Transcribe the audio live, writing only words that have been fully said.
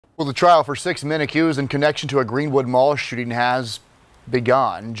Well, the trial for 6 men accused in connection to a Greenwood mall shooting has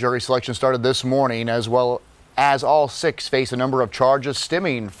begun. Jury selection started this morning, as well as all 6 face a number of charges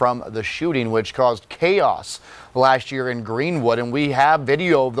stemming from the shooting, which caused chaos last year in Greenwood. And we have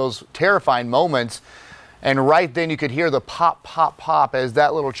video of those terrifying moments. And right then you could hear the pop, pop, pop as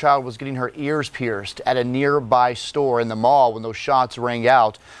that little child was getting her ears pierced at a nearby store in the mall when those shots rang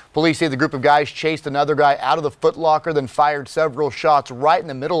out. Police say the group of guys chased another guy out of the Foot Locker, then fired several shots right in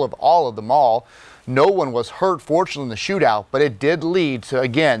the middle of all of the mall. No one was hurt, fortunately, in the shootout, but it did lead to,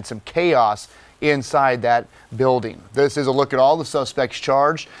 again, some chaos inside that building. This is a look at all the suspects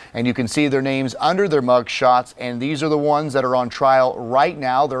charged, and you can see their names under their mug shots, and these are the ones that are on trial right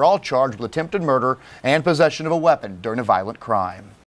now. They're all charged with attempted murder and possession of a weapon during a violent crime.